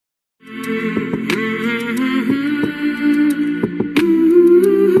Okay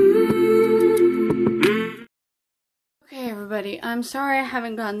everybody, I'm sorry I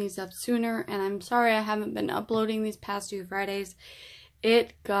haven't gotten these up sooner, and I'm sorry I haven't been uploading these past 2 Fridays.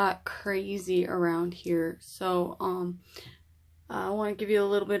 It got crazy around here, so I want to give you a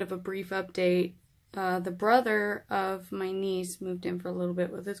little bit of a brief update. The brother of my niece moved in for a little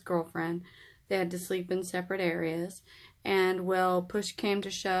bit with his girlfriend. They had to sleep in separate areas, and well, push came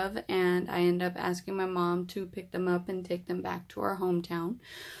to shove, and I ended up asking my mom to pick them up and take them back to our hometown.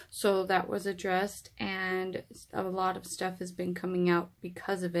 So that was addressed, and a lot of stuff has been coming out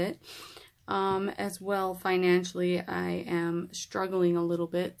because of it. As well, financially, I am struggling a little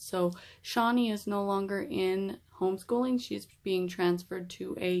bit. So Shawnee is no longer in homeschooling. She's being transferred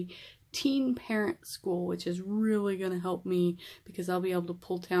to a teen parent school, which is really going to help me because I'll be able to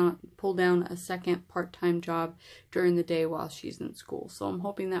pull down a second part-time job during the day while she's in school. So I'm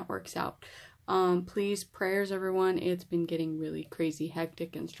hoping that works out. Please, prayers everyone. It's been getting really crazy,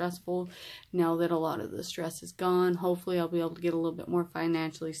 hectic, and stressful. Now that a lot of the stress is gone, hopefully I'll be able to get a little bit more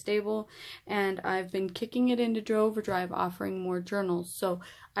financially stable. And I've been kicking it into overdrive, offering more journals. So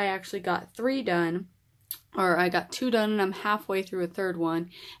I actually got 3 done. Or I got 2 done, and I'm halfway through a 3rd one,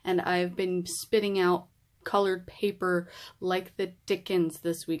 and I've been spitting out colored paper like the Dickens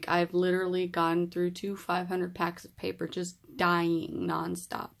this week. I've literally gone through 2 500 packs of paper, just dying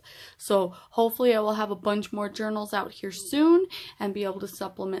nonstop. So hopefully I will have a bunch more journals out here soon and be able to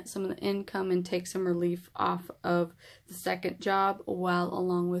supplement some of the income and take some relief off of the second job, while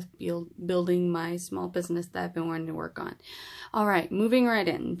along with building my small business that I've been wanting to work on. Alright, moving right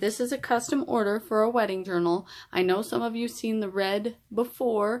in. This is a custom order for a wedding journal. I know some of you seen the red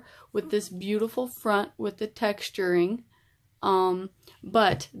before with this beautiful front with the texturing.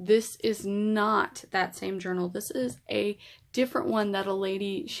 But this is not that same journal. This is a different one that a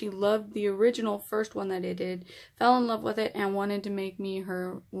lady, she loved the original first one that I did, fell in love with it, and wanted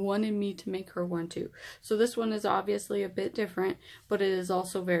me to make her one too. So this one is obviously a bit different, but it is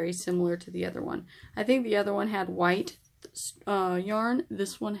also very similar to the other one. I think the other one had white yarn.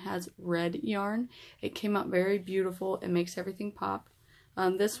 This one has red yarn. It came out very beautiful. It makes everything pop.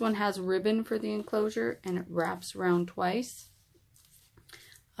 This one has ribbon for the enclosure, and it wraps around twice.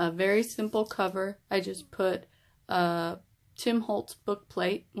 A very simple cover. I just put Tim Holtz book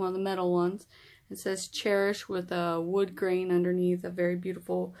plate, one of the metal ones. It says Cherish with a wood grain underneath, a very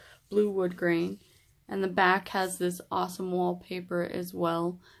beautiful blue wood grain. And the back has this awesome wallpaper as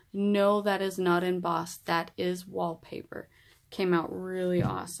well. No, that is not embossed. That is wallpaper. Came out really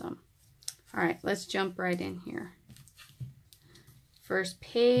awesome. Alright, let's jump right in here. First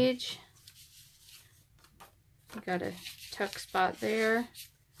page. We got a tuck spot there.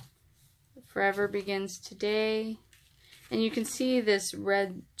 Forever begins today. And you can see this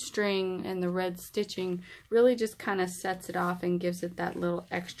red string and the red stitching really just kind of sets it off and gives it that little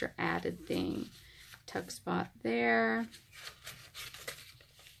extra added thing. Tuck spot there.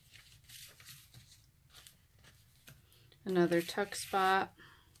 Another tuck spot.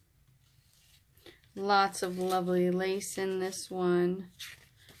 Lots of lovely lace in this one.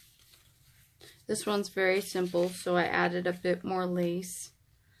 This one's very simple, so I added a bit more lace.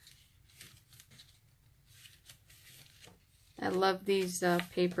 I love these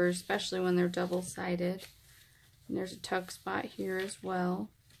papers, especially when they're double-sided. And there's a tuck spot here as well.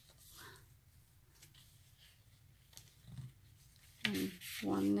 And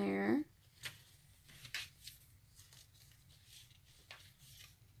one there.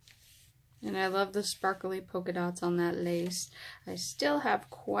 And I love the sparkly polka dots on that lace. I still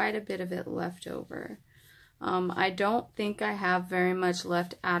have quite a bit of it left over. I don't think I have very much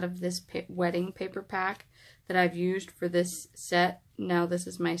left out of this wedding paper pack that I've used for this set. Now this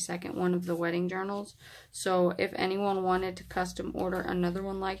is my second one of the wedding journals. So if anyone wanted to custom order another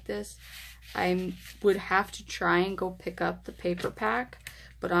one like this, I would have to try and go pick up the paper pack.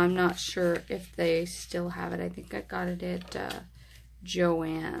 But I'm not sure if they still have it. I think I got it at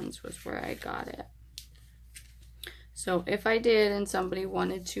Joann's was where I got it. So if I did and somebody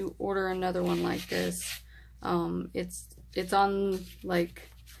wanted to order another one like this, it's on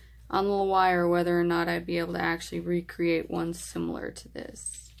on the wire whether or not I'd be able to actually recreate one similar to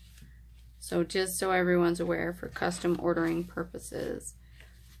this. So just so everyone's aware, for custom ordering purposes,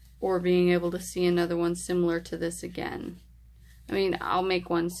 or being able to see another one similar to this again. I mean, I'll make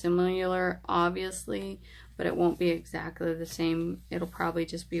one similar, obviously, but it won't be exactly the same. It'll probably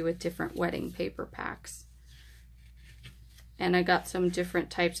just be with different wedding paper packs. And I got some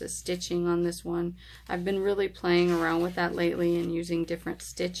different types of stitching on this one. I've been really playing around with that lately and using different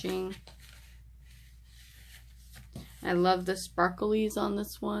stitching. I love the sparklies on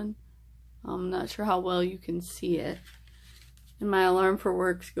this one. I'm not sure how well you can see it. And my alarm for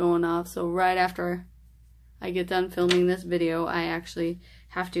work's going off, so right after I get done filming this video, I actually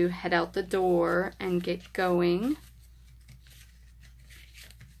have to head out the door and get going.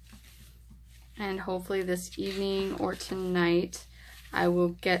 And hopefully this evening or tonight, I will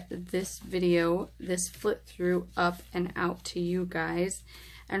get this video, this flip through, up and out to you guys,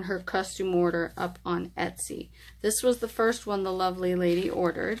 and her custom order up on Etsy. This was the first one the lovely lady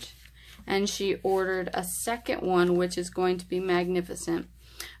ordered, and she ordered a second one, which is going to be magnificent.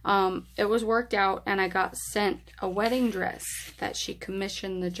 It was worked out, and I got sent a wedding dress that she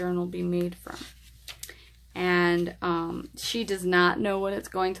commissioned the journal be made from. And she does not know what it's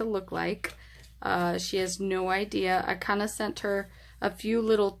going to look like. She has no idea. I kind of sent her a few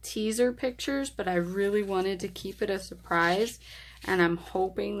little teaser pictures, but I really wanted to keep it a surprise, and I'm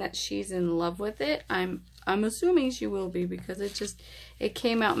hoping that she's in love with it. I'm assuming she will be, because it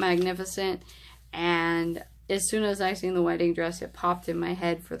came out magnificent, and as soon as I seen the wedding dress, it popped in my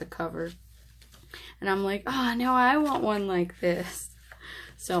head for the cover. And I'm like, oh, no, I want one like this.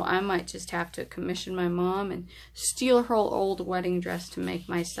 So I might just have to commission my mom and steal her old wedding dress to make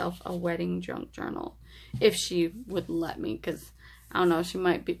myself a wedding junk journal. If she would let me, because, I don't know, she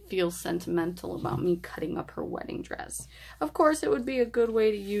might feel sentimental about me cutting up her wedding dress. Of course, it would be a good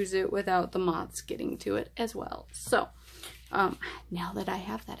way to use it without the moths getting to it as well. So, now that I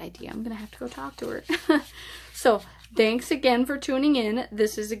have that idea, I'm going to have to go talk to her. So, thanks again for tuning in.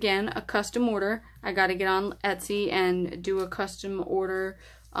 This is, again, a custom order. I got to get on Etsy and do a custom order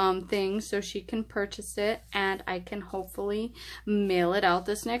thing so she can purchase it, and I can hopefully mail it out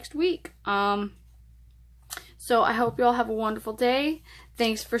this next week. So I hope you all have a wonderful day.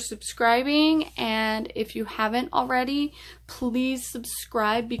 Thanks for subscribing, and if you haven't already, please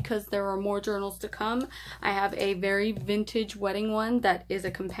subscribe, because there are more journals to come. I have a very vintage wedding one that is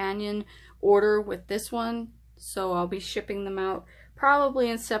a companion order with this one, so I'll be shipping them out probably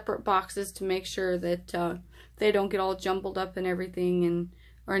in separate boxes to make sure that they don't get all jumbled up and everything,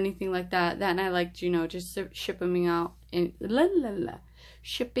 or anything like that. And I like to, you know, just shipping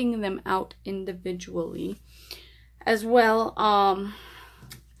them out individually. As well,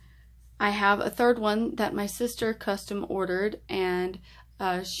 I have a third one that my sister custom ordered, and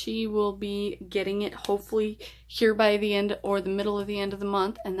she will be getting it hopefully here by the end or the middle of the end of the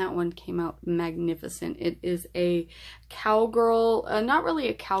month, and that one came out magnificent. It is a cowgirl, not really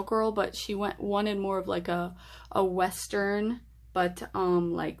a cowgirl, but she wanted more of like a western, but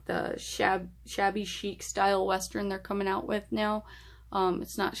like the shabby chic style western they're coming out with now.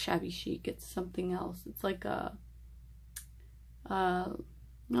 It's not shabby chic, it's something else. It's like a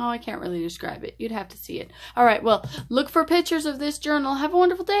no, I can't really describe it. You'd have to see it. All right, well, look for pictures of this journal. Have a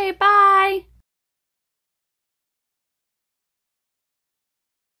wonderful day. Bye.